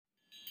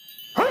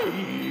When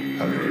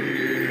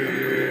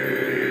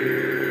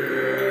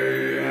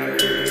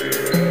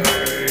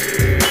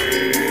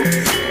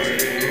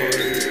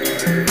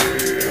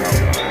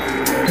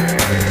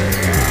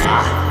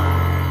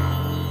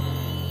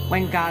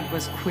God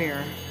was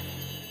queer.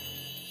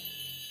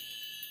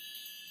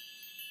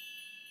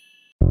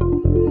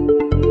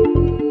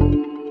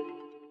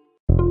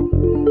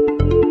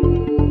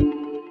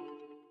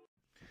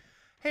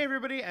 Hey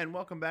everybody, and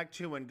welcome back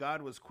to When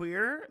God Was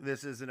Queer.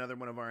 This is another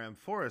one of our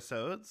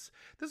Amphorisodes.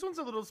 This one's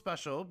a little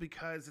special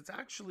because it's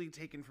actually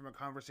taken from a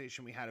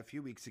conversation we had a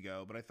few weeks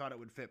ago, but I thought it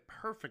would fit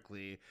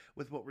perfectly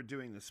with what we're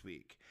doing this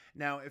week.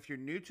 Now, if you're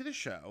new to the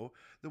show,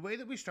 the way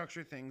that we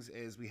structure things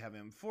is we have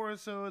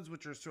Amphorisodes,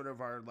 which are sort of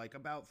our like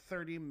about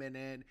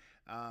 30-minute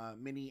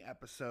mini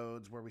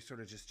episodes where we sort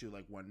of just do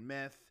like one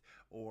myth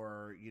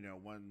or, you know,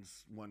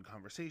 one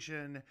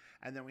conversation.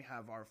 And then we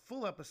have our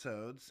full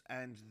episodes,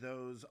 and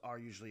those are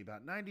usually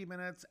about 90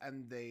 minutes.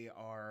 And they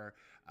are,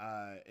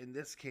 in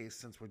this case,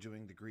 since we're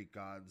doing the Greek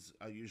gods,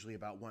 usually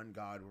about one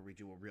god where we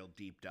do a real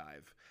deep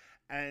dive.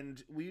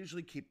 And we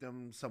usually keep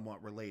them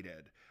somewhat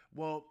related.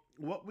 Well,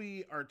 what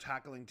we are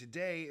tackling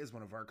today is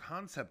one of our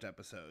concept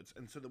episodes.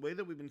 And so the way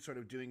that we've been sort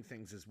of doing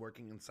things is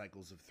working in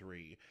cycles of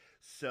 3.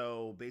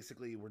 So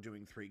basically we're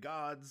doing 3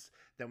 gods.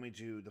 Then we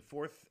do the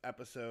 4th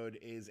episode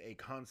is a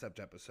concept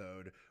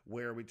episode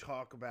where we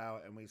talk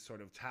about and we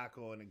sort of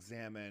tackle and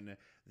examine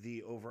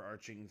the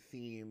overarching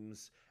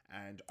themes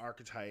and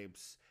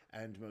archetypes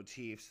and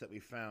motifs that we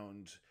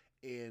found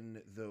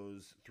in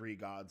those 3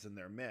 gods and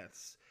their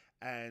myths.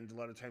 And a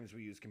lot of times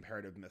we use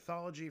comparative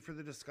mythology for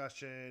the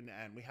discussion,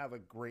 and we have a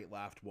great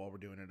laugh while we're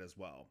doing it as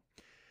well.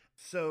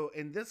 So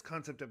in this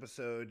concept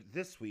episode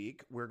this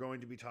week, we're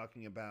going to be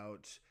talking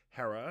about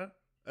Hera,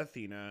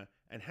 Athena,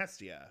 and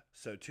Hestia.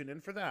 So tune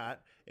in for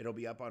that. It'll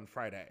be up on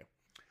Friday.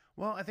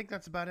 Well, I think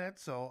that's about it,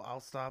 so I'll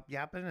stop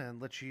yapping and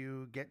let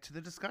you get to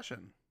the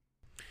discussion.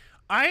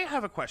 I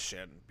have a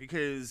question,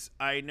 because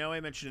I know I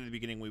mentioned in the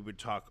beginning we would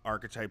talk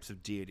archetypes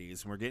of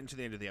deities, and we're getting to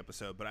the end of the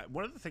episode, but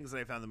one of the things that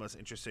I found the most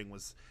interesting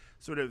was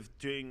sort of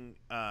doing,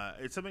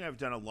 it's something I've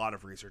done a lot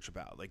of research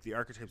about, like the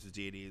archetypes of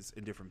deities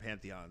in different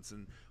pantheons.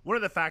 And one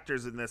of the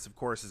factors in this, of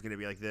course, is going to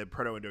be like the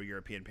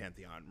Proto-Indo-European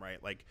pantheon,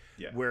 right? Like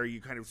where you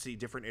kind of see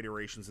different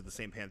iterations of the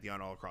same pantheon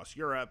all across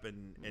Europe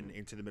and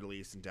into the Middle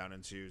East and down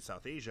into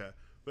South Asia.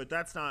 But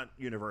that's not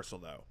universal,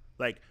 though.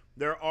 Like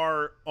there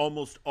are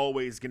almost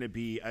always going to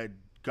be a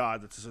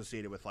god that's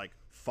associated with like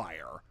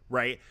fire,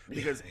 right?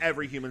 Because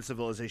every human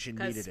civilization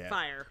needed it.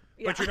 Fire.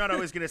 Yeah. But you're not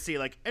always going to see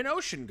like an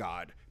ocean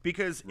god,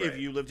 because if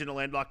you lived in a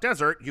landlocked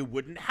desert, you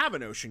wouldn't have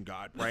an ocean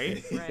god,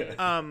 right?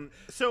 Right.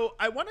 So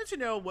I wanted to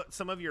know what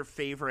some of your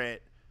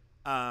favorite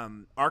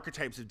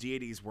archetypes of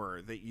deities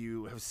were that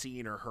you have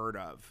seen or heard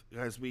of,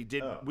 because we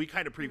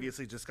kind of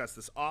previously discussed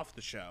this off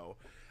the show.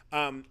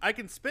 I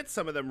can spit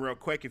some of them real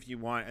quick if you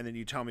want, and then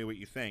you tell me what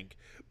you think.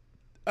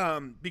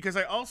 Because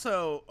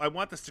I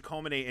want this to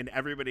culminate in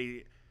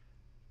everybody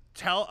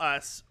tell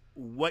us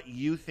what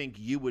you think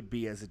you would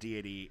be as a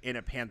deity in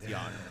a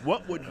pantheon.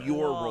 What would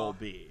your role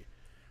be?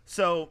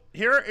 So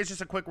here is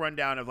just a quick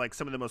rundown of like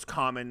some of the most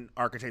common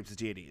archetypes of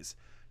deities.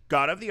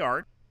 God of the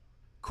art,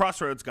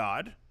 crossroads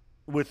god,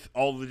 with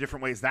all the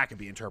different ways that could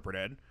be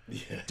interpreted.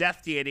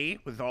 Death deity,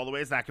 with all the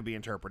ways that could be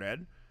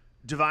interpreted.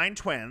 Divine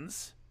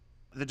twins,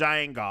 the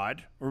dying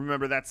god.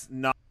 Remember, that's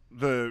not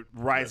the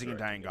rising and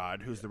dying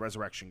god, who's the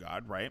resurrection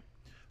god, right?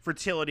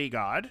 Fertility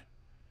god.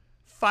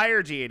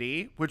 Fire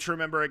deity, which,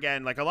 remember,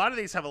 again, like a lot of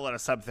these have a lot of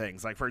sub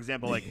things. Like, for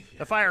example, like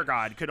the fire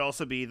god could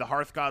also be the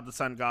hearth god, the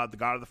sun god, the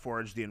god of the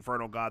forge, the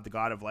infernal god, the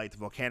god of light, the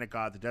volcanic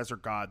god, the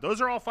desert god.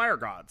 Those are all fire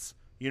gods.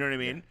 You know what I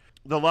mean? Yeah.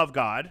 The love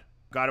god,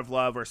 god of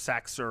love or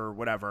sex or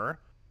whatever.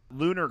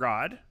 Lunar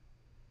god.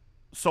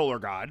 Solar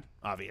god,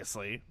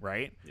 obviously,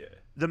 right? Yeah.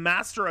 The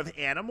master of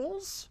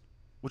animals,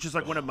 which is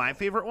like one of my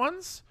favorite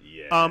ones.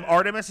 Yeah.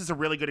 Artemis is a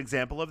really good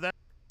example of that.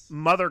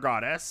 Mother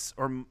goddess,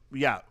 or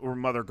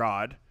mother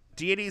god.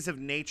 Deities of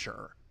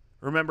nature.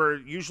 Remember,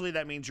 usually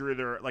that means you're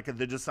either like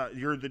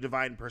you're the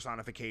divine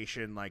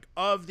personification, like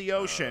of the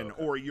ocean,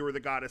 or you're the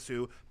goddess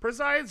who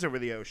presides over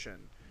the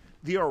ocean.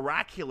 The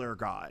oracular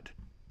god,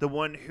 the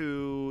one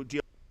who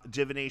deals with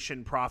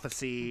divination,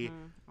 prophecy,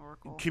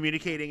 Oracle,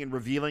 communicating and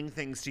revealing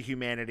things to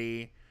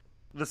humanity.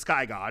 The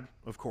sky god,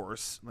 of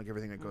course, like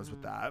everything that goes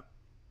with that.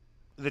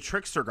 The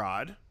trickster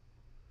god,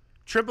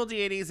 triple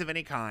deities of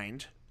any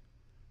kind,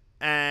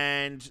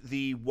 and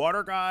the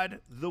water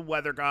god, the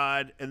weather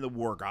god, and the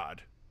war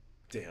god.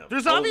 Damn.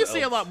 There's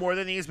obviously a lot more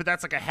than these, but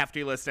that's like a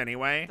hefty list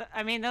anyway.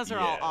 I mean, those are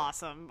all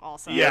awesome.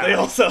 Also, yeah, they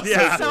all sound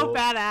so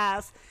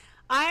badass.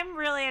 I'm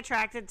really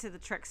attracted to the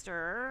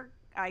trickster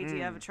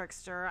idea of a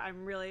trickster.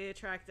 I'm really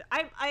attracted.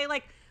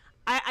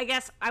 I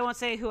guess I won't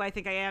say who I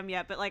think I am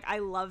yet, but like I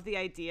love the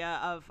idea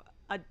of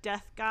a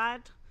death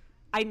god.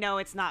 I know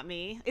it's not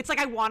me. It's like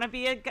I want to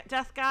be a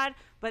death god,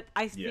 but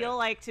I feel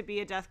like to be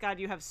a death god,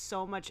 you have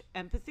so much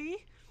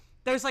empathy.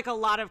 There's like a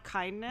lot of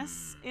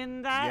kindness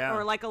in that,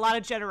 or like a lot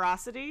of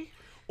generosity.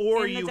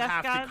 Or you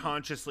have to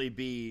consciously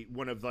be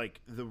one of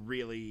like the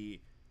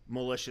really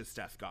malicious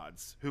death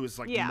gods who is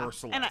like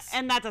merciless.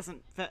 And that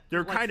doesn't fit.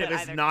 There kind of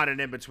is not an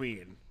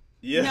in-between.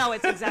 Yeah. No,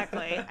 it's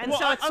exactly. And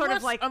so it's sort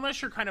of like...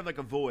 Unless you're kind of like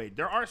a void.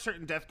 There are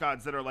certain death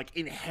gods that are like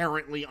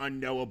inherently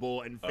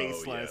unknowable and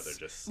faceless. Oh, yeah, they're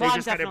just... They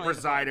just kind of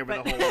preside over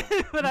the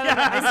whole... But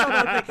I still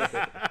don't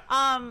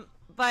think...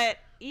 But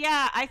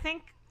yeah, I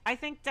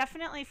think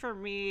definitely for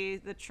me,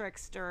 the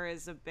trickster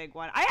is a big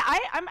one.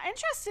 I'm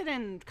interested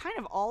in kind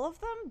of all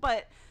of them,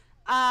 but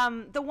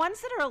the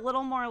ones that are a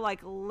little more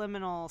like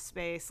liminal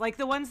space, like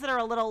the ones that are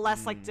a little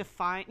less like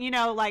defined, you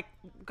know, like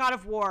God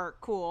of War,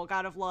 cool,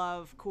 God of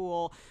Love,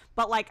 cool.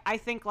 But like I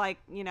think like,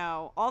 you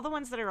know, all the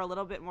ones that are a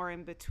little bit more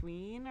in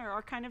between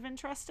are kind of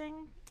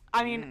interesting.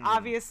 I mean,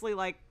 obviously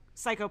like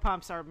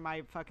Psychopomps are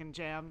my fucking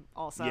jam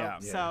also. Yeah.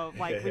 So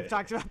like we've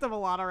talked about them a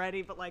lot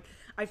already, but like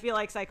I feel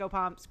like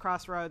Psychopomps,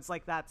 Crossroads,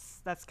 like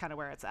that's kind of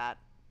where it's at.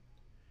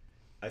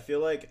 I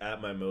feel like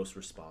at my most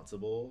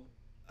responsible,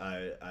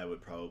 I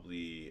would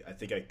probably, I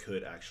think I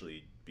could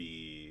actually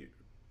be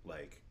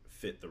like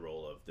fit the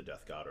role of the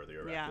death god or the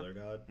oracular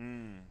god.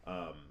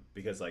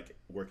 Because like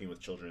working with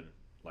children,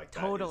 like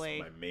totally.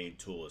 That is my main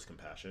tool is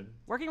compassion.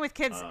 Working with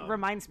kids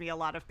reminds me a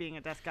lot of being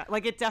a death god.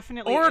 Like it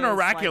definitely or an is,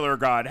 oracular like,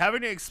 god.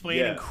 Having to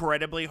explain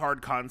incredibly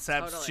hard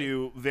concepts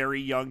to very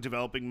young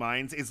developing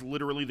minds is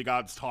literally the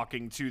gods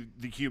talking to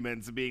the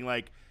humans and being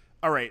like,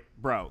 all right,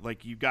 bro,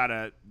 like you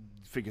gotta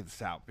figure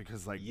this out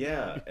because like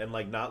and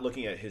like not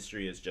looking at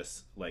history as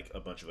just like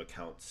a bunch of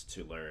accounts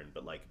to learn,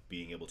 but like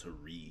being able to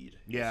read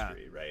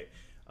history, right?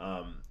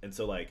 And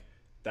so like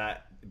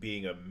that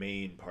being a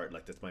main part,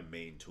 like that's my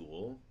main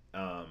tool.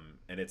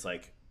 And it's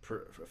like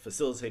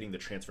facilitating the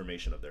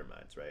transformation of their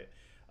minds, right?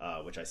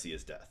 Which I see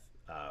as death,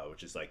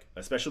 which is like,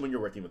 especially when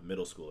you're working with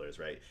middle schoolers,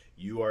 right?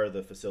 You are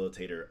the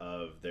facilitator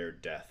of their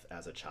death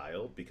as a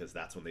child because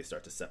that's when they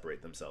start to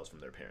separate themselves from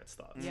their parents'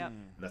 thoughts. Yeah,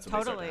 and that's when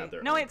they start to have their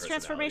own it's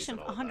transformation,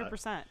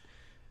 100%.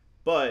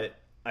 But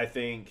I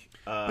think,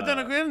 but then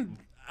again,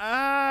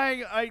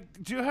 I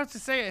do have to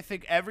say, I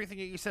think everything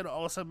that you said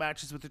also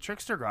matches with the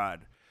trickster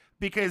god.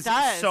 Because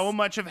so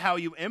much of how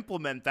you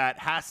implement that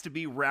has to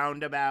be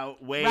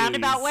roundabout ways.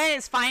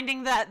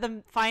 Finding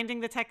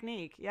the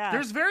technique. Yeah.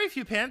 There's very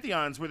few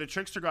pantheons where the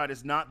trickster god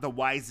is not the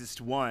wisest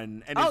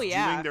one and is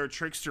doing their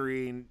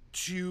trickstering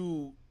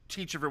to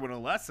teach everyone a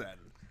lesson.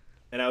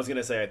 And I was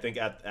gonna say, I think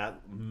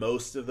at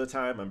most of the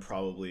time, I'm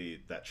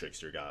probably that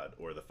trickster god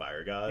or the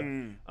fire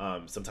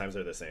god. Sometimes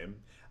they're the same,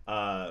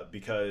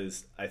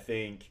 because I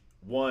think.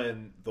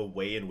 One, the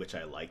way in which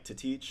I like to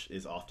teach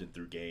is often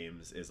through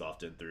games, is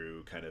often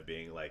through kind of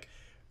being like,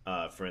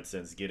 for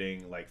instance,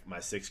 getting like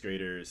my sixth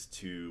graders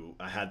to,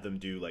 I had them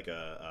do like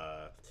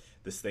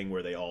this thing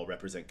where they all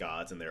represent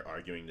gods and they're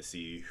arguing to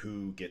see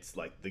who gets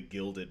like the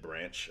gilded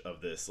branch of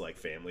this like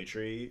family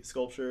tree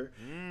sculpture.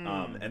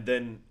 And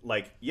then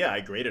like,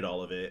 I graded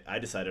all of it. I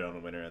decided on a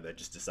winner and I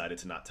just decided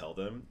to not tell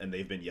them. And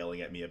they've been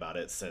yelling at me about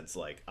it since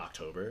like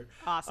October.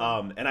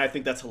 Awesome. And I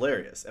think that's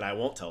hilarious and I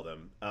won't tell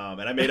them.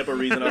 And I made up a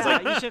reason. I was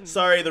like,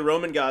 sorry, the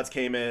Roman gods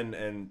came in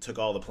and took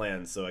all the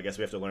plans. So I guess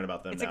we have to learn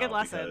about them now. It's a good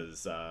lesson.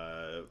 Because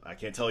I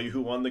can't tell you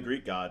who won the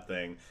Greek god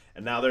thing.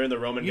 And now they're in the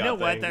Roman god thing. You know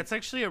what? That's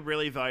actually a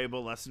really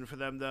valuable lesson for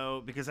them,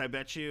 though, because I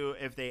bet you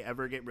if they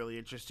ever get really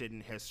interested in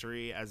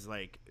history as,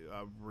 like,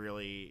 a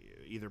really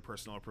either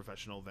personal or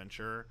professional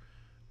venture,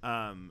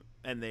 and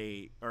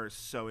they are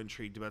so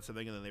intrigued about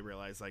something and then they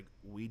realize, like,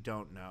 we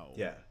don't know.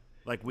 Yeah.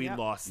 Like, we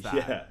lost that.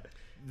 Yeah.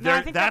 No,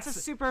 I think that's a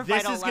super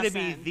vital lesson. This is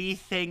going to be the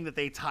thing that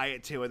they tie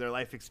it to in their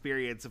life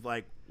experience of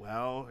like,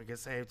 well, I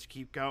guess I have to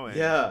keep going.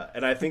 Yeah,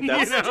 and I think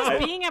that's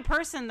just being a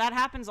person that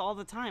happens all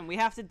the time. We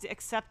have to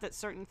accept that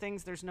certain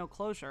things there's no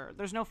closure.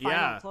 There's no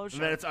final closure.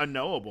 And that it's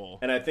unknowable.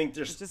 And I think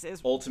just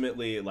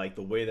ultimately like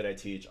the way that I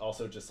teach,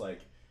 also just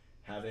like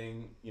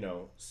having, you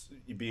know,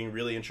 being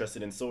really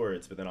interested in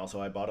swords, but then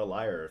also I bought a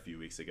lyre a few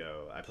weeks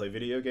ago. I play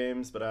video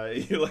games, but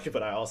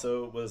I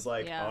also was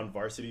like on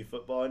varsity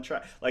football and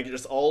track. Like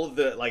just all of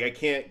the, like I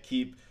can't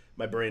keep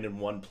my brain in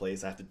one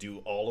place. I have to do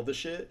all of the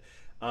shit.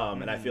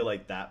 And I feel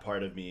like that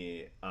part of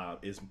me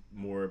is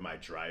more my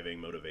driving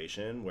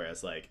motivation,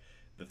 whereas like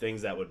the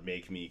things that would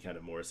make me kind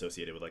of more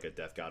associated with like a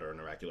death god or an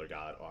oracular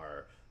god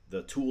are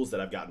the tools that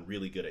I've gotten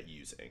really good at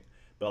using.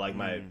 But like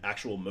my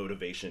actual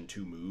motivation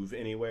to move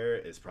anywhere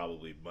is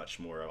probably much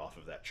more off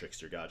of that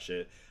trickster god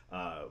shit.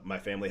 My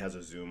family has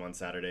a Zoom on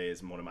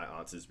Saturdays, and one of my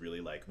aunts is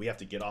really like, we have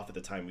to get off at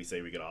the time we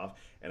say we get off.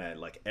 And I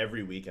like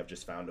every week I've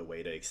just found a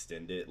way to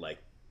extend it like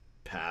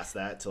past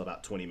that till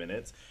about 20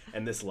 minutes.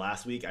 And this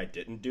last week I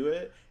didn't do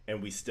it,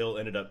 and we still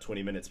ended up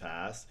 20 minutes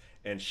past.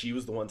 And she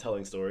was the one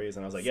telling stories,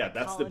 and I was like, yeah,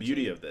 that's the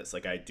beauty of this.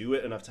 Like I do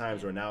it enough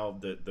times where now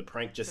the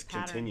prank just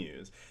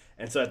continues.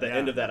 And so at the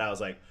end of that, I was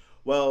like,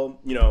 well,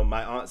 you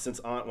know,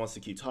 since aunt wants to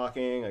keep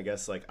talking, I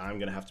guess like I'm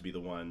gonna have to be the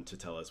one to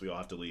tell us we all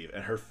have to leave.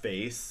 And her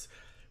face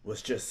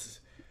was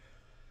just,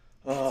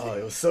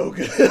 it was so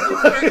good.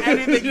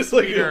 Anything just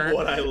like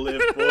what I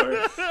live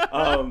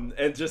for.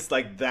 And just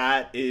like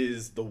that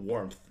is the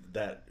warmth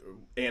that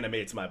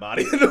animates my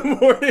body in the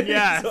morning.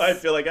 Yes. So I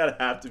feel like I'd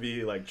have to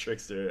be like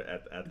trickster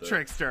at the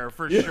trickster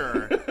for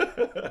sure.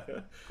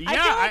 I feel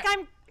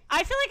like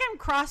I feel like I'm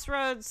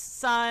Crossroads,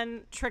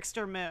 Sun,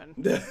 Trickster, Moon.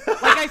 Like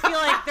I feel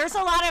like there's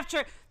a lot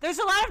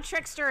of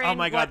Trickster. In Oh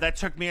my God, that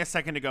took me a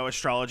second to go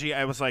astrology.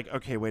 I was like,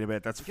 okay, wait a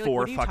minute, that's like, 4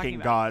 what are you talking fucking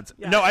about? gods.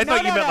 Yeah. No, I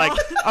thought you meant like,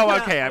 oh,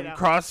 okay, I I'm know.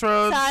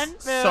 Crossroads, Sun, Moon.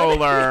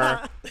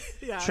 Solar,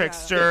 Yeah,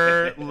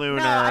 Trickster,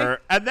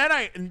 Lunar,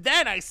 I- and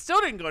then I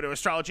still didn't go to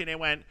astrology, and I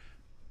went,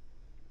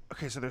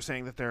 okay, so they're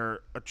saying that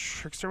they're a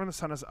trickster when the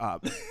sun is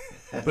up,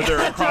 but they're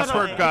a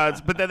crossroad Totally. gods,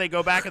 but then they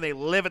go back and they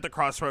live at the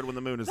crossroad when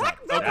the moon is up.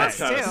 that Okay. works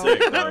Kind of too. sick.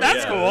 Though.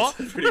 That's Yeah, cool.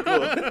 That's pretty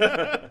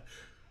cool.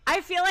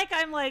 I feel like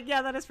I'm like,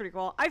 yeah, that is pretty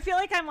cool. I feel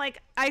like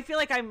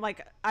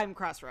I'm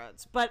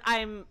Crossroads, but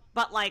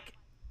like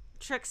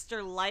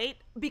Trickster light,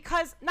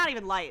 because not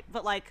even light,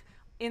 but like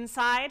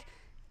inside.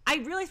 I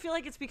really feel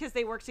like it's because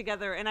they work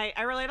together, and I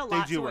relate a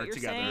lot do to what work you're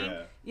together. saying.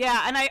 Yeah.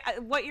 Yeah, and I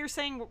what you're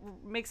saying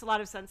makes a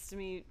lot of sense to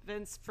me,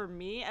 Vince, for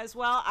me as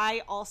well.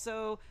 I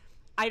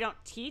don't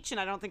teach,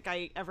 and I don't think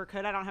I ever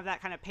could. I don't have that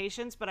kind of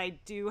patience, but I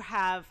do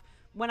have,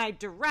 when I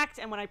direct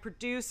and when I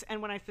produce and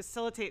when I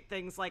facilitate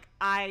things, like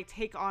I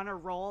take on a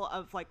role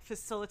of like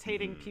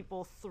facilitating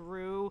people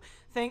through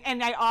things,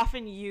 and I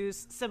often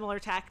use similar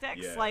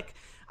tactics. Yeah. Like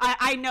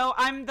I know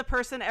I'm the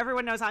person,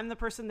 everyone knows I'm the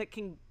person that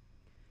can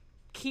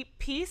keep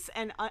peace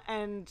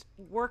and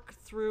work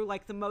through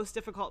like the most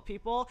difficult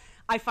people.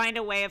 I find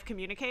a way of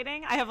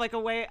communicating. I have a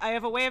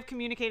way of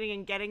communicating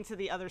and getting to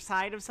the other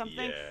side of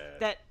something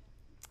that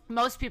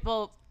most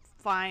people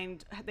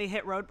find they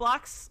hit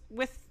roadblocks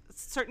with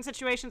certain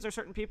situations or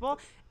certain people,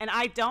 and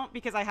I don't,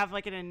 because I have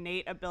like an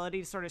innate ability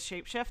to sort of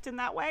shapeshift in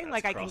that way. That's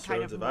like I can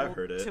kind of Crossroads if I've mold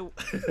heard it. to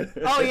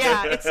oh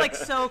yeah, it's like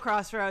so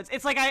Crossroads.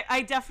 It's like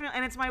I definitely,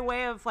 and it's my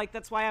way of like,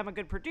 that's why I'm a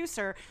good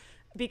producer,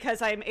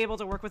 because I'm able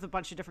to work with a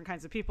bunch of different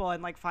kinds of people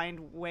and like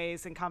find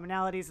ways and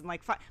commonalities and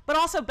like but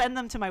also bend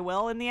them to my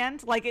will in the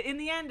end. Like in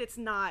the end, it's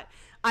not,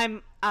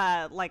 I'm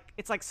like,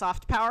 it's like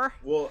soft power.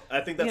 Well, I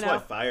think that's You know? why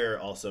fire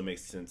also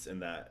makes sense in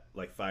that,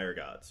 like, fire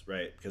gods,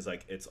 right? Because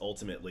like it's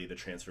ultimately the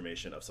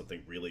transformation of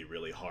something really,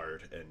 really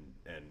hard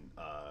and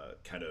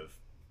kind of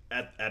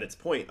at its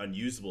point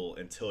unusable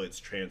until it's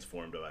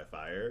transformed by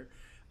fire.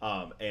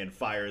 And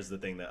fire is the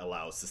thing that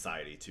allows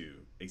society to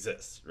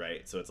exist,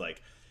 right? So it's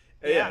like,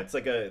 yeah, it's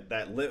like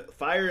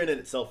fire in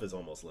itself is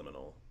almost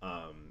liminal.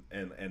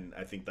 And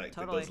I think that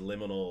Totally. those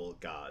liminal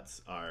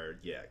gods are,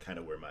 kind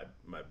of where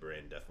my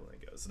brain definitely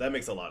goes. So that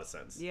makes a lot of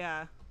sense.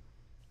 Yeah.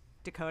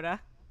 Dakota.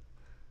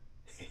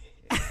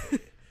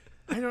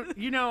 I don't.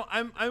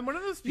 I'm one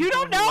of those people. You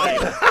don't who, know.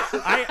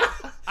 like,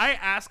 I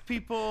ask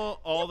people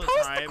all the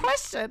Post time. the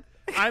question.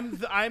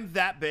 I'm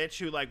that bitch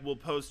who like will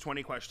pose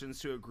 20 questions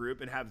to a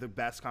group and have the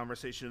best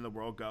conversation in the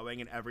world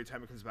going, and every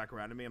time it comes back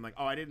around to me, I'm like,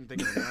 oh, I didn't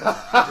think of an answer.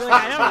 You're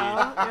like, I don't know.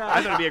 I Yeah.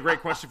 thought it'd be a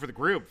great question for the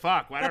group.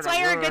 Fuck. That's why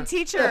you're a good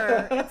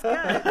teacher. It's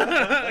good.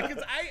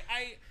 Because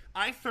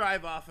I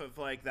thrive off of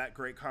like that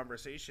great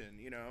conversation,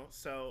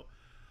 So,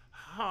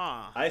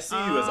 I see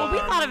you as Well, we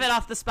thought of it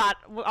off the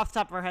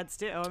top of our heads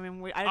too. I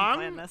mean, I didn't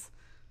plan this.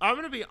 I'm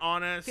gonna be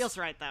honest. Feels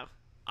right though.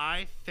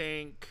 I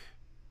think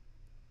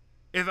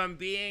if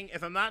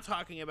I'm not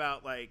talking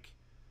about like,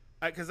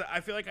 because I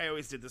feel like I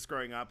always did this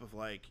growing up of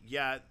like,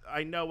 yeah,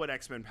 I know what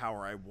X-Men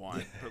power I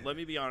want, but let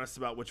me be honest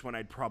about which one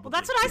I'd probably. Well,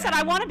 that's what I said.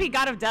 I want to be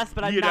God of Death,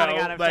 but I'm You not know, a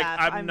God of like Death.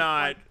 I'm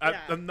not. like, yeah.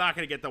 I'm not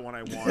gonna get the one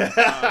I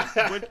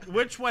want.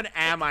 Which one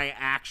am I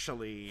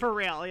actually? For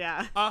real,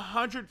 yeah.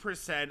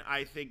 100%.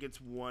 I think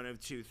it's one of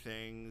two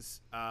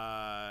things.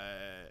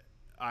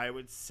 I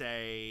would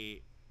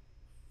say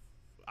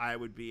I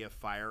would be a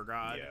fire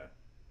god. Yeah.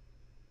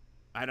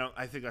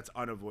 I think that's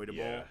unavoidable.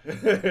 Yeah.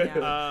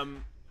 Yeah.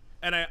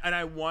 And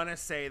I want to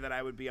say that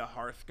I would be a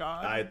hearth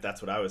god.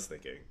 That's what I was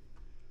thinking.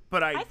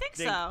 But I think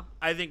so.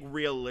 I think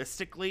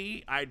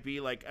realistically, I'd be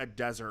like a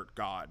desert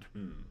god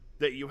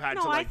that you had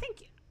No, to like.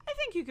 I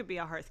think you could be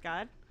a hearth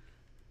god.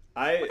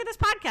 Look Look at this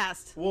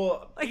podcast.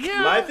 Well,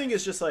 Yeah. my thing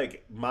is just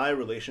like my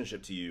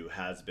relationship to you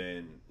has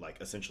been like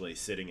essentially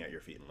sitting at your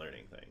feet and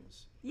learning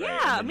things. right?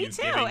 Yeah, then me you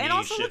too. giving And me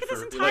also shit look at this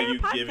like entire you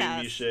giving me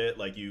podcast. shit,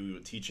 like you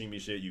teaching me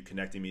shit, you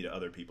connecting me to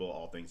other people,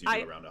 all things you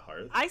do around a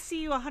hearth. I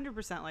see you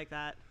 100% like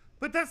that.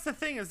 But that's the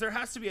thing, is there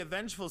has to be a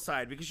vengeful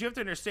side, because you have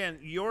to understand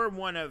you're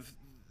one of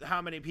how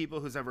many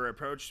people who's ever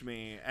approached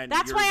me, and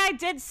That's you're, why I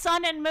did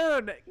Sun and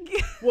Moon.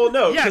 Well,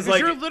 no, yeah, because because like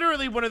you're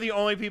literally one of the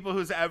only people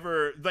who's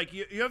ever like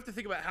you have to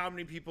think about how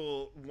many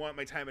people want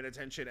my time and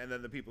attention, and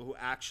then the people who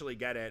actually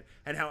get it,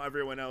 and how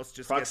everyone else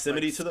just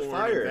proximity gets, to like, the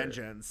scorn and fire,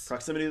 vengeance.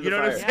 proximity to You the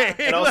know fire. what I'm saying?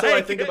 And also, I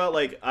Like- think about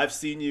like I've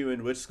seen you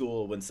in witch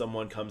school when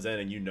someone comes in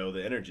and you know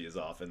the energy is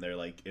off, and they're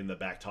like in the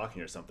back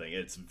talking or something.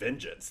 It's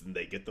vengeance, and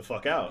they get the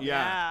fuck out.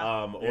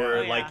 Yeah.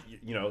 Or Yeah.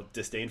 like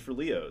disdain for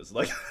Leos,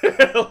 like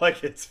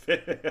like it's.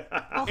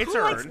 Well, It's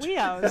who likes earned.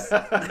 Leos?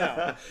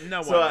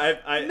 No one. So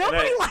I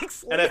Nobody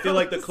likes and I feel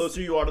like the Leos.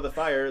 closer you are to the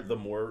fire, the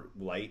more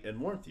light and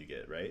warmth you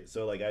get, right?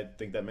 So like I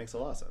think that makes a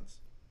lot of sense.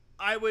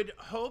 I would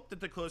hope that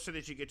the closer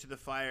that you get to the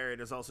fire,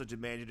 it is also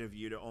demanded of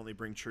you to only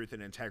bring truth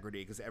and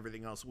integrity, because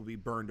everything else will be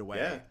burned away.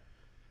 Yeah.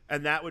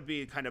 And that would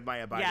be kind of my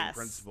abiding Yes,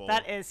 principle.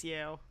 that is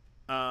you.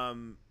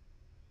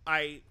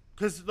 I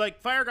because like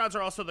fire gods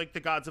are also like the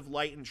gods of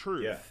light and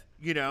truth. Yeah.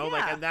 You know, Yeah.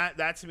 like, and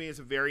that to me is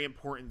a very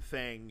important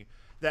thing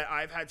that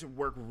I've had to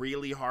work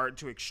really hard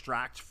to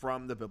extract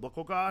from the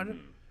biblical God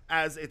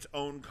as its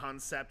own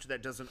concept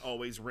that doesn't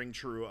always ring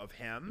true of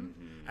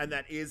him, and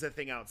that is a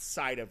thing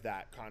outside of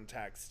that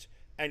context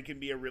and can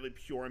be a really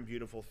pure and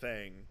beautiful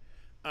thing.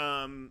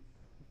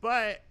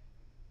 But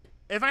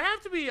if I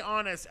have to be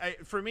honest,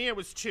 for me it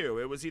was two.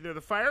 It was either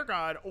the fire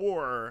god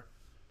or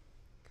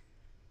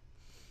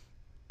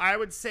I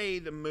would say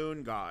the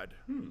moon god.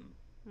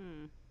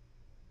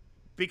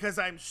 Because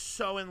I'm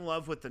so in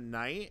love with the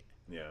night.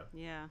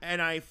 Yeah.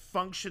 And I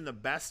function the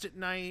best at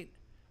night.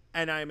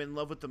 And I'm in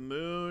love with the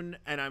moon.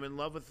 And I'm in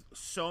love with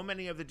so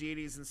many of the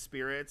deities and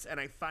spirits. And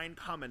I find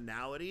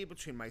commonality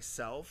between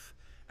myself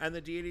and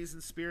the deities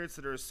and spirits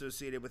that are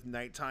associated with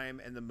nighttime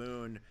and the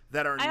moon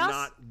that are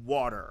not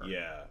water.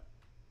 Yeah.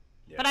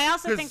 But I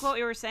also think what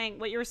you were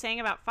saying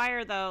about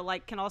fire, though,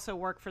 like, can also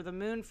work for the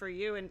moon for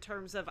you in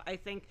terms of, I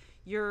think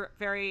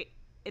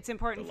it's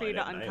important for you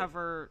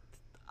to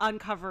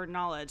uncover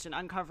knowledge and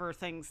uncover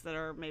things that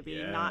are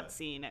maybe not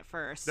seen at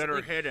first. That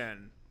are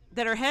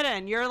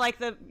hidden. You're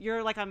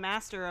like a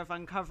master of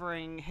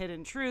uncovering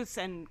hidden truths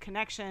and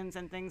connections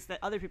and things that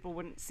other people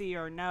wouldn't see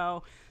or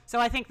know. So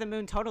I think the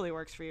moon totally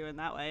works for you in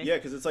that way. Yeah,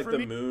 because it's like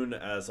the moon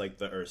as like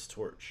the Earth's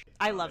torch.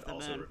 I love the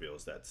moon. It also moon.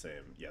 reveals that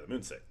same. Yeah, the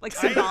moon's sick. Like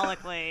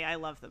symbolically, I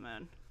love the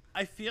moon.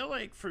 I feel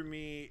like for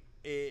me,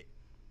 it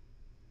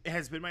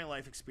has been my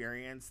life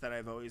experience that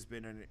I've always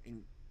been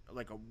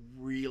like a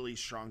really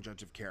strong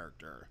judge of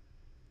character.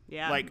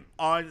 Yeah. Like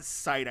on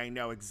sight, I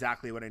know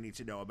exactly what I need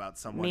to know about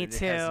someone. Me and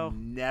too. It has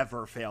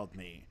never failed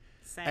me.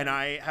 Same. And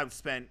I have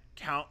spent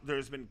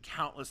there's been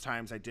countless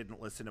times I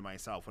didn't listen to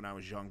myself when I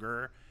was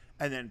younger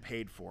and then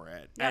paid for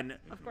it. Yep, and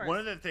of course. one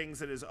of the things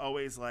that is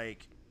always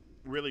like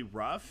really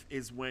rough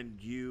is when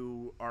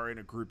you are in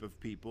a group of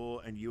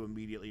people and you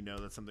immediately know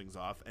that something's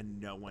off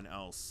and no one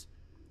else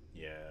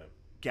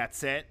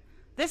gets it.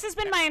 This has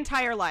been my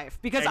entire life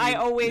because And I you-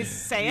 always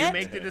say You it,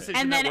 make the decision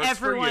and then that works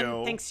for everyone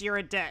you. thinks you're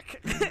a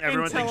dick.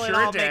 Everyone until thinks it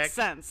you're a all dick. makes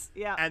sense.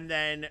 Yeah. And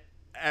then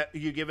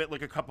you give it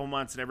like a couple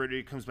months and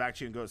everybody comes back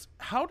to you and goes,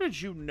 how did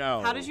you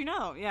know? How did you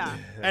know? Yeah.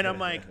 And I'm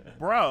like,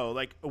 bro,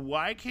 like,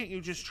 why can't you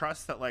just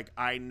trust that, like,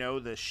 I know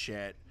this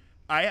shit?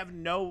 I have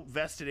no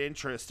vested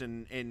interest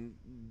in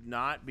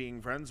not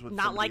being friends with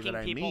Not somebody liking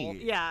that I people.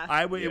 meet.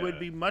 Yeah. It would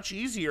be much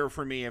easier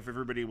for me if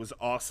everybody was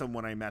awesome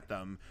when I met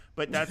them,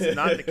 but that's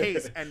not the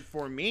case. And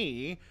for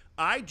me,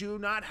 I do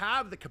not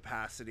have the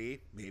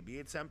capacity. Maybe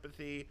it's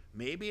empathy.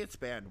 Maybe it's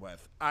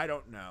bandwidth. I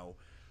don't know.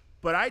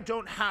 But I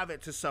don't have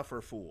it to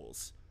suffer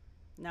fools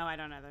No, I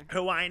don't either.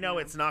 who I know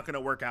it's not going to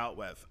work out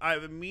with. I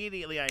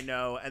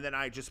know, and then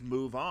I just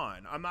move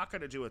on. I'm not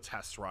going to do a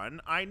test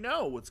run. I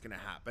know what's going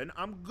to happen.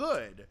 I'm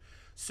good.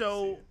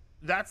 So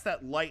that's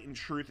that light and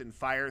truth and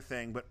fire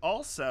thing. But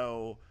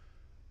also,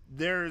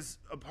 there's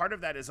a part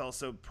of that is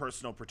also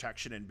personal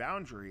protection and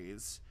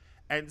boundaries.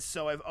 And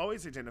so I've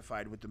always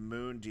identified with the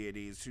moon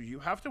deities who you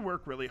have to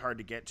work really hard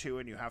to get to,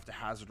 and you have to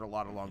hazard a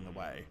lot along the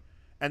way.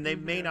 And they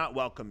may not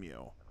welcome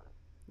you.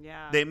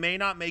 Yeah. They may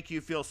not make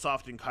you feel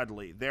soft and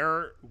cuddly.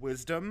 Their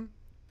wisdom,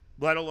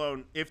 let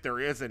alone if there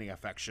is any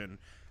affection,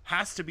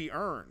 has to be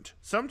earned.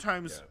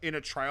 Sometimes in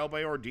a trial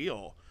by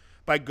ordeal,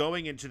 by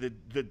going into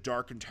the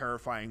dark and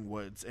terrifying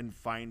woods and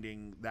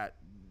finding that,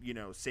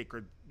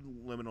 sacred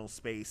liminal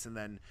space and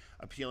then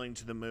appealing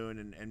to the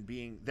moon and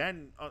being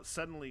then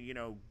suddenly,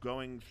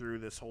 going through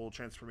this whole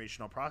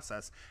transformational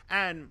process.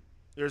 And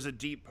there's a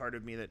deep part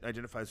of me that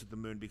identifies with the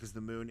moon because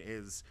the moon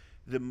is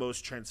the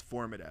most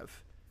transformative.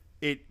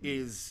 It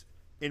is,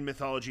 in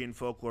mythology and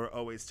folklore,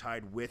 always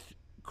tied with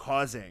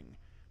causing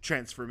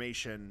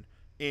transformation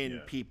in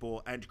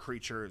people and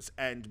creatures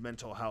and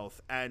mental health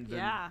and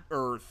the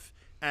earth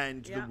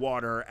and the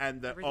water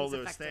and all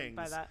those things.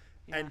 By that.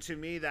 Yeah. And to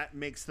me, that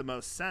makes the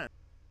most sense.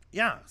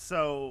 Yeah,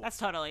 so... That's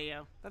totally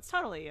you.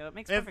 It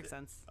makes perfect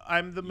sense.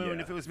 I'm the moon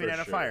Yeah, if it was made for out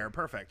of sure. fire.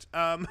 Perfect.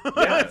 So,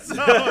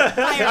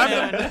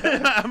 Fire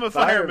moon. I'm a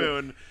fire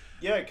moon.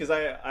 Yeah, because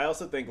I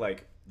also think,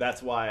 like,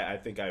 that's why I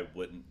think I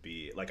wouldn't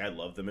be, like, I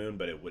love the moon,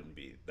 but that wouldn't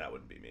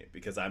be me.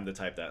 Because I'm the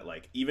type that,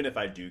 like, even if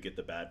I do get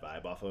the bad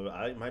vibe off of it,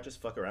 I might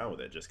just fuck around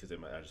with it just because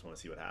I just want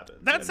to see what happens.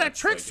 That's that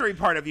trickery like,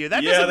 part of you.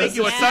 That Yeah, doesn't make that's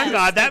you a just- sun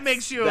god. That Yes,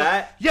 makes you...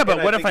 that- yeah, but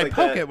and what I if think I like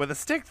poke that- it with a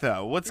stick,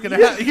 though? What's going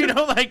to happen?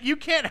 Like, you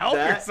can't help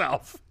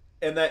yourself.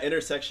 And that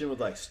intersection with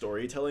like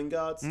storytelling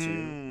gods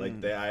too,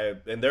 like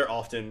they're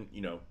often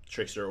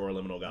trickster or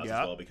liminal gods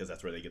as well because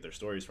that's where they get their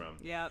stories from.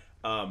 Yep.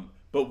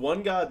 But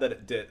one god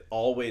that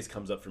always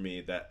comes up for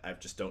me that I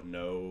just don't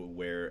know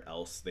where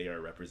else they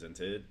are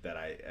represented that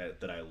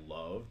I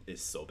love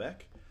is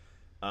Sobek.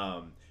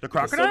 The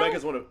crocodile? Sobek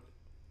is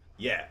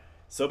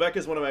Sobek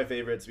is one of my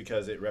favorites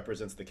because it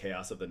represents the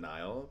chaos of the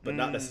Nile, but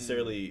not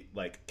necessarily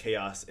like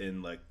chaos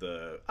in like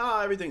the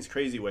everything's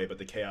crazy way, but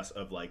the chaos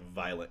of like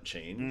violent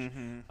change.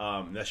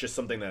 That's just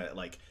something that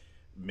like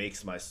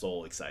makes my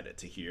soul excited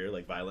to hear,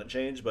 like violent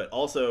change. But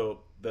also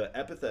the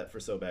epithet for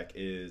Sobek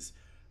is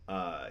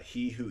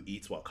he who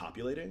eats while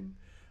copulating.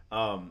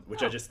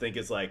 which I just think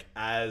is like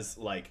as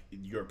like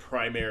your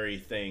primary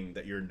thing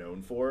that you're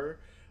known for,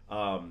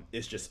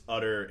 is just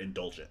utter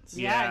indulgence.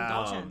 Yeah,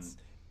 indulgence.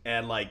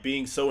 And like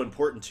being so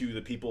important to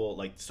the people,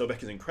 like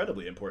Sobek is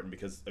incredibly important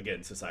because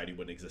again, society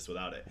wouldn't exist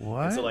without it.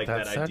 What? And so, like,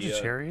 that idea...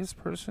 Sagittarius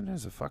person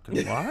is a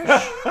fucking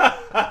lush?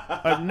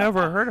 I've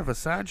never heard of a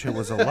Sag who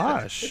was a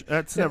lush.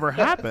 That's never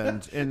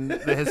happened in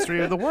the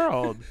history of the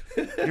world.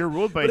 You're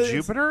ruled by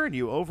Jupiter and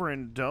you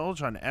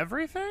overindulge on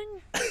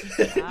everything?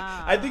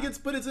 I think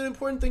it's an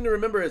important thing to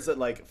remember is that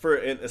like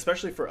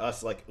especially for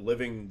us like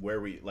living where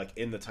we like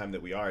in the time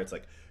that we are, it's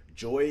like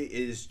joy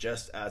is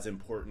just as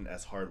important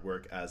as hard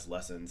work, as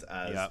lessons,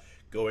 as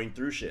going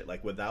through shit.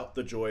 Like without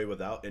the joy,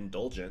 without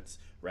indulgence,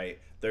 right?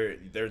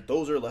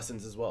 Those are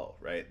lessons as well,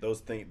 right? Those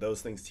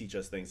things teach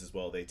us things as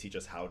well. They teach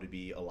us how to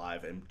be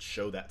alive and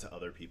show that to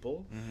other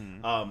people.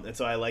 And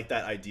so I like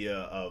that idea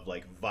of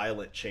like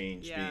violent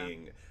change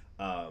being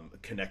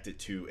connected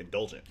to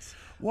indulgence.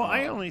 Well,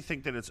 I only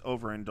think that it's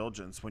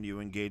overindulgence when you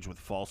engage with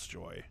false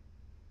joy.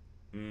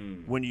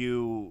 When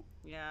you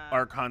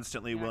are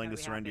constantly willing to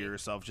surrender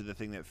yourself to the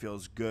thing that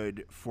feels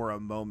good for a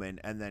moment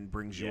and then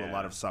brings you a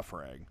lot of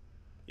suffering.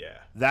 Yeah.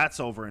 That's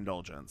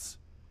overindulgence.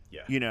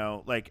 Yeah. You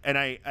know, like, and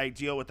I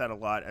deal with that a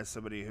lot as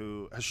somebody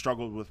who has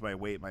struggled with my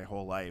weight my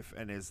whole life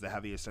and is the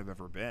heaviest I've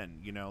ever been.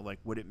 You know, like,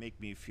 would it make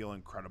me feel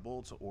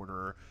incredible to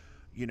order,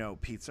 you know,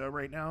 pizza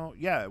right now?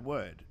 Yeah, it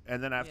would.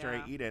 And then after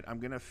I eat it, I'm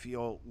going to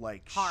feel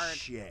like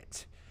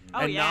shit. Oh,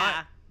 and yeah.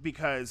 not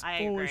because, I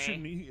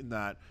shouldn't eat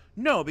that.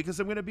 No, because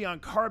I'm going to be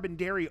on carb and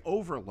dairy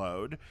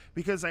overload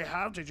because I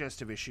have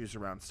digestive issues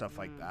around stuff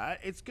like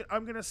that.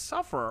 I'm going to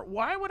suffer.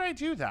 Why would I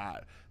do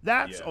that?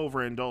 That's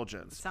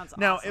overindulgence. Sounds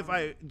now,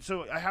 awesome.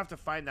 so I have to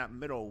find that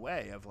middle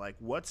way of like,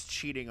 what's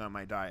cheating on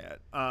my diet?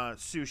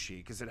 Sushi,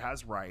 because it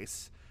has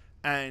rice,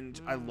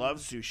 and I love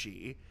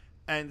sushi.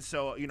 And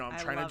so, you know, I'm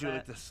trying to do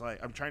like this,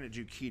 like I'm trying to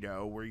do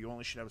keto where you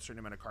only should have a certain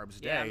amount of carbs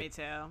a day. Yeah, me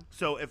too.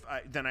 So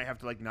then I have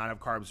to like not have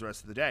carbs the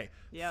rest of the day.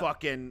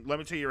 Fucking, let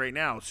me tell you right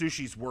now,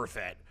 sushi's worth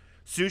it.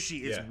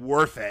 Sushi is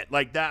worth it.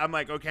 Like that, I'm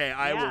like, okay,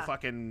 I will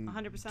fucking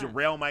 100%.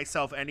 derail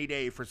myself any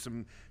day for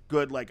some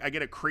good, like, I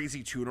get a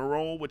crazy tuna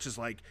roll, which is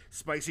like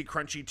spicy,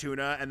 crunchy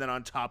tuna, and then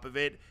on top of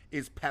it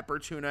is pepper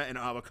tuna and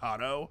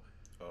avocado.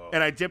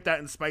 And I dip that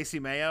in spicy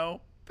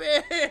mayo.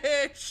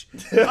 Bitch!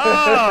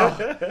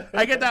 Oh!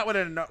 I get that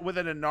with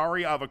an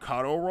Anarchy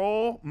avocado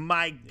roll.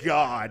 My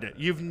God.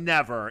 You've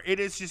never. It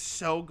is just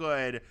so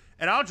good.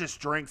 And I'll just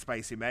drink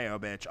spicy mayo,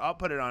 bitch. I'll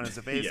put it on as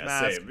a face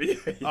mask.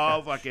 Same.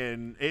 Oh,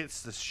 fucking,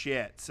 it's the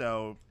shit.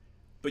 So,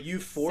 but you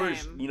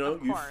forge,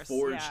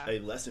 Same, a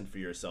lesson for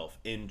yourself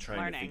in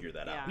trying to figure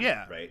that out.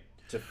 Yeah. Right?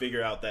 To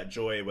figure out that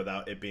joy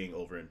without it being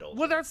overindulgent.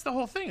 Well, that's the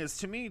whole thing. Is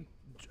to me,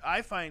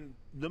 I find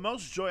the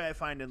most joy I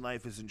find in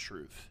life is in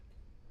truth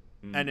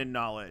and in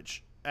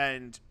knowledge.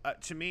 And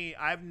to me,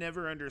 I've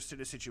never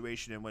understood a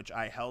situation in which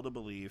I held a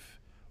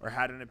belief or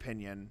had an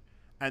opinion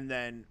and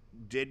then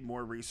did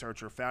more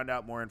research or found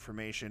out more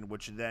information,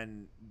 which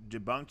then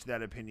debunked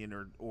that opinion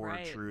or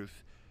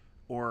truth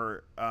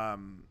or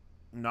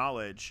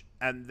knowledge,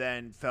 and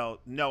then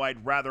felt, no,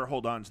 I'd rather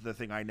hold on to the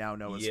thing I now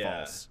know is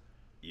false.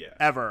 Yeah.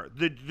 Ever.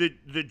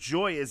 The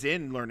joy is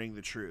in learning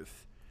the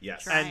truth.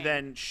 Yes. And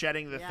then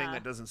shedding the thing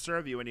that doesn't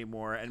serve you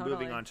anymore and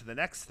moving on to the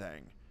next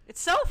thing. It's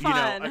so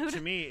fun. You know,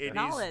 to me, it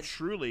is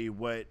truly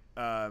what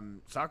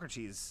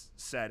Socrates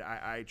said.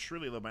 I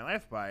truly live my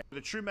life by.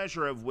 The true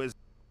measure of wisdom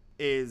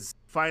is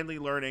finally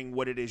learning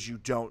what it is you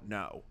don't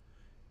know.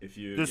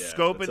 The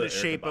scope and the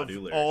shape of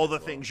all the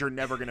things you're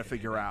never going to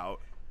figure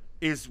out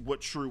is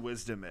what true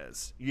wisdom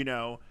is, you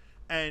know?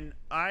 And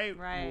I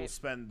will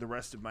spend the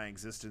rest of my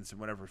existence in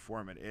whatever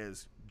form it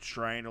is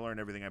trying to learn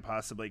everything I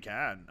possibly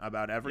can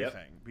about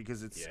everything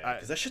because it's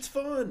because that shit's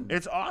fun.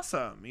 It's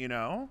awesome, you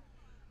know?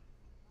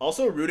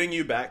 Also rooting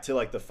you back to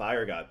like the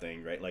fire god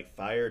thing, right? Like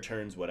fire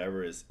turns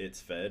whatever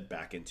it's fed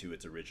back into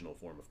its original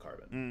form of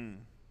carbon,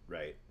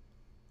 right?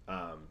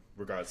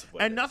 Regardless of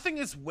what. And nothing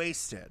is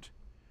wasted.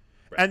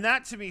 Right. And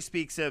that to me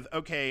speaks of,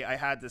 okay, I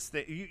had this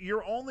thing.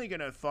 You're only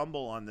going to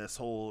fumble on this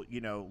whole, you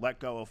know, let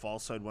go of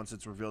falsehood once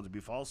it's revealed to be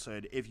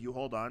falsehood if you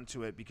hold on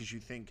to it because you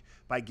think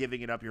by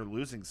giving it up you're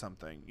losing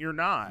something. You're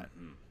not.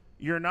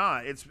 You're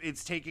not.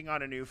 It's taking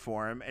on a new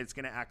form. It's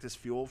going to act as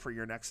fuel for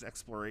your next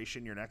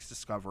exploration, your next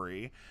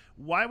discovery.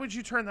 Why would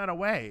you turn that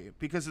away?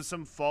 Because of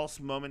some false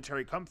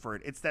momentary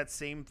comfort. It's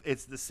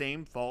the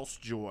same false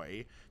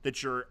joy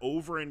that you're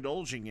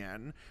overindulging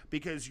in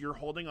because you're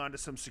holding on to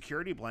some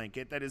security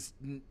blanket that is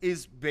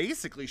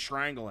basically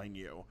strangling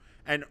you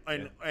and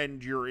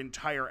your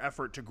entire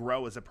effort to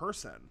grow as a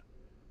person.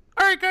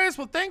 All right, guys.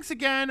 Well, thanks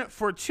again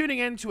for tuning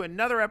in to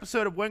another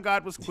episode of When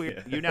God Was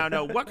Queer. You now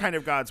know what kind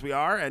of gods we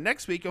are, and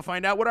next week you'll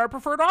find out what our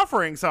preferred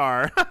offerings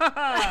are. It's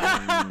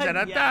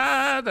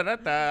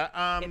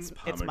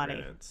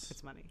money.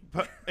 It's money.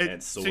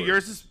 And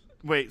swords.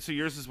 So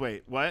yours is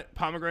what?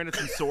 Pomegranates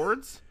and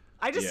swords?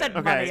 I just said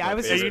money. I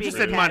was just you just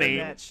said being money.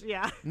 bitch.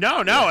 Yeah.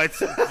 No,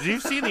 it's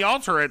you've seen the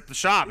altar at the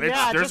shop.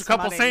 There's a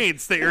couple money.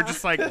 saints that you're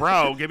just like,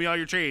 bro, give me all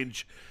your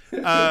change.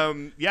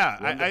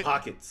 The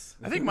pockets.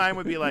 I think mine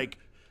would be like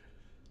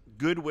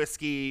good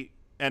whiskey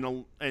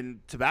and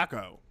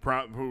tobacco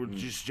would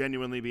just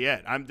genuinely be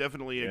it. I'm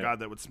definitely a god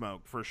that would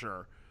smoke for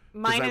sure.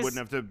 Because I wouldn't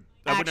have to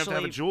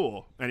have a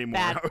jewel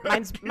anymore.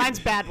 Mine's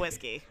bad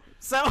whiskey.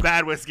 So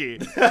bad whiskey.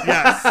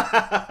 Yes.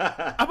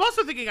 I'm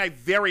also thinking I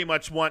very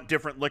much want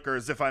different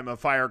liquors if I'm a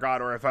fire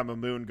god or if I'm a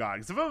moon god.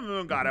 Because if I'm a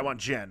moon god, I want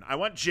gin. I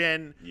want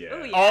gin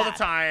all the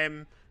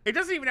time. It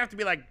doesn't even have to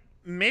be like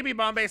maybe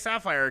Bombay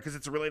Sapphire because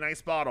it's a really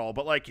nice bottle.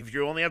 But like if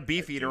you only have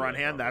Beefeater on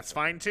hand, that's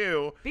fine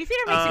too.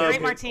 Beefeater makes a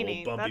great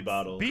martini. Bumpy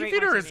bottle.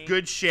 Beefeater is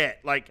good shit.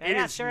 Like it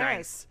is sure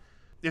nice. is.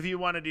 If you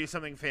want to do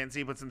something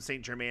fancy, put some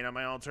Saint Germain on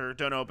my altar.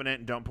 Don't open it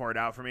and don't pour it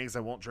out for me because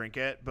I won't drink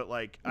it. But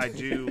like, I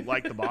do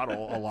like the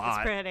bottle a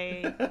lot. It's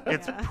pretty.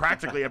 It's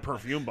practically a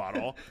perfume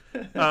bottle.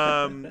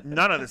 None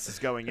of this is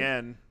going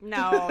in.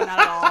 No, not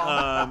at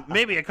all.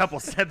 Maybe a couple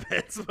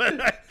snippets,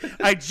 but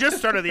I just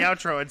started the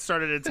outro and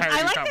started an entire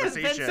I like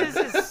conversation. that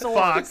Vince's is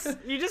swords.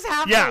 You just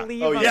have to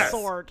leave a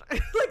sword.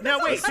 Like, now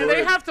wait, do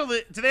they have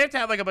to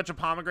have like a bunch of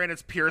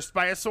pomegranates pierced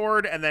by a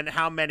sword, and then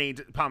how many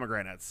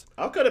pomegranates?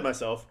 I'll cut it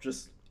myself.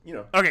 Just.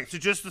 Okay, so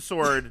just the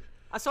sword.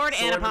 A sword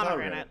and a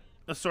pomegranate.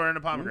 A sword and a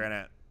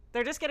pomegranate.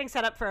 They're just getting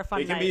set up for a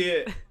fun night.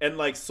 It can be, and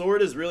like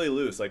sword is really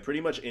loose. Like pretty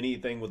much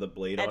anything with a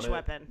blade Edge on it,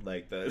 weapon.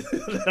 like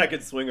that I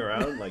could swing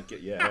around. Like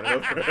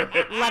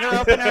letter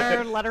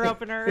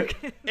opener.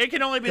 It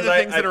can only be the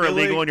things that are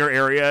illegal in your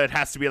area. It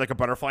has to be like a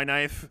butterfly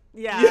knife.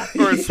 Yeah.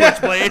 Or a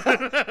switchblade.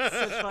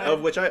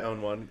 Of which I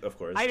own one, of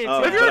course. I did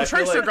too. If you're a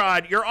trickster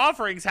god, your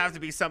offerings have to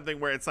be something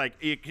where it's like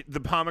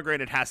the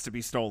pomegranate has to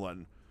be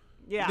stolen.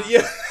 Yeah.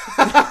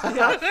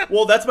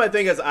 Well, that's my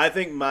thing. Is I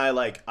think my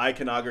like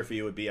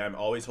iconography would be I'm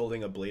always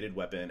holding a bladed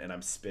weapon and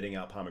I'm spitting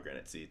out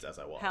pomegranate seeds as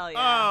I walk. Hell yeah.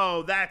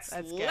 Oh, that's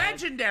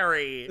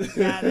legendary.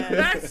 Yeah, it is.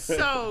 That's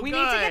so we good.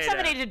 need to get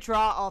somebody to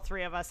draw all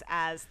three of us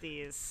as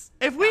these.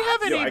 If we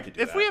have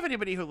we have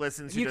anybody who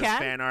listens who does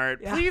fan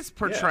art, please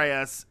portray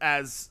us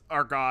as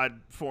our god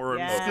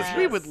forums because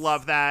we would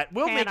love that.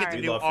 We'll make it the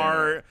new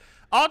art.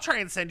 I'll try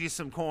and send you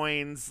some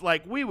coins.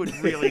 Like we would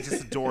really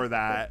just adore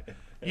that.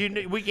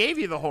 We gave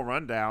you the whole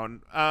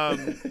rundown.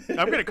 I'm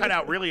going to cut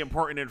out really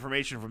important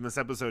information from this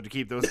episode to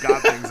keep those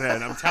god things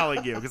in. I'm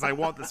telling you because I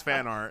want this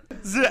fan art.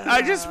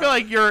 I just feel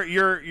like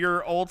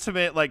your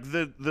ultimate like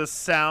the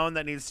sound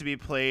that needs to be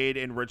played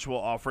in ritual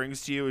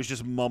offerings to you is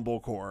just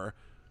mumblecore.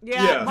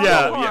 Yeah,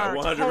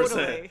 100%.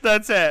 Totally.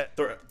 That's it.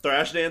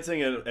 Thrash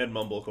dancing and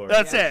mumblecore.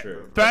 That's it.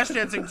 True. Thrash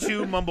dancing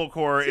to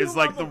mumblecore is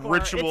like the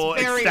ritual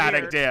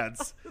ecstatic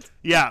dance.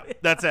 Yeah,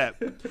 that's it.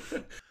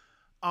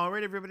 All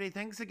right, everybody.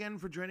 Thanks again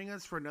for joining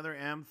us for another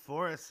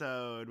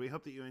Amphorisode. We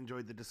hope that you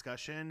enjoyed the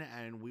discussion,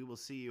 and we will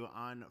see you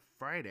on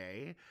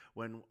Friday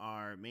when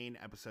our main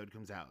episode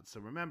comes out. So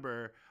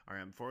remember, our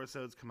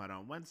Amphorisodes come out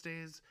on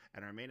Wednesdays,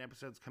 and our main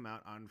episodes come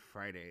out on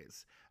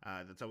Fridays.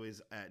 That's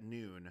always at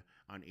noon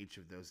on each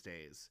of those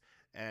days.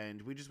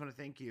 And we just want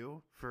to thank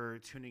you for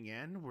tuning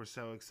in. We're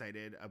so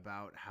excited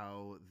about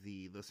how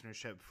the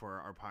listenership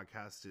for our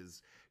podcast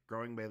is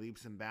growing by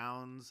leaps and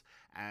bounds,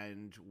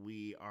 and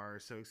we are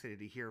so excited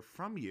to hear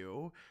from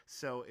you.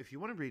 So if you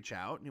want to reach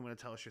out and you want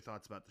to tell us your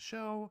thoughts about the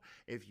show,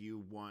 if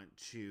you want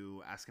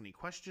to ask any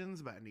questions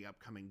about any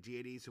upcoming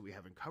deities that we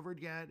haven't covered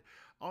yet,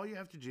 all you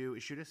have to do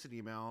is shoot us an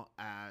email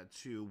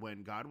to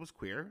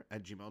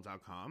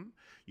whengodwasqueer@gmail.com.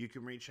 You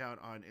can reach out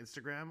on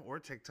Instagram or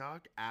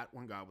TikTok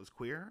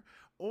 @whengodwasqueer,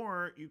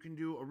 or you can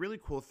do a really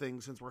cool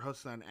thing since we're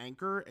hosted on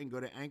Anchor and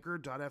go to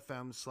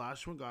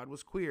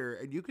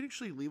anchor.fm/whengodwasqueer, and you can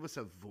actually leave us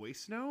a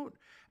voice note,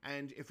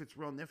 and if it's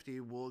real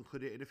nifty, we'll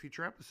include it in a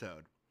future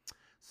episode.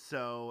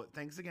 So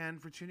thanks again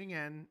for tuning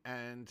in,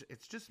 and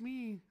it's just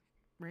me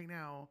right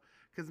now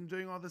because I'm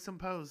doing all this in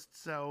post.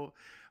 So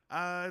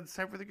it's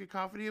time for the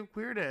cacophony of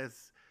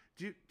queerness.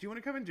 Do you want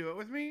to come and do it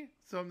with me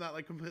so I'm not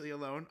like completely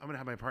alone? I'm gonna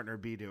have my partner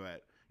B do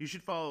it. You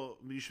should follow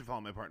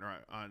my partner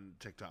on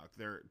TikTok.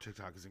 Their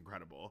TikTok is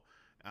incredible.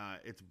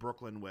 It's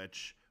Brooklyn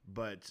Witch,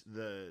 but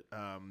the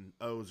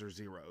O's are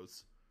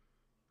zeros.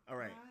 All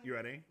right, you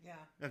ready? Yeah.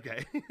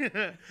 Okay.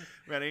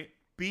 Ready?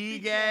 Be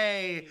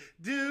gay,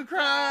 do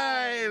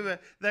crime.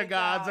 The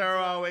gods are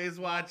always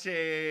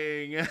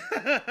watching.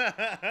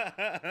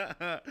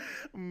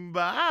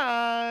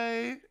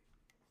 Bye.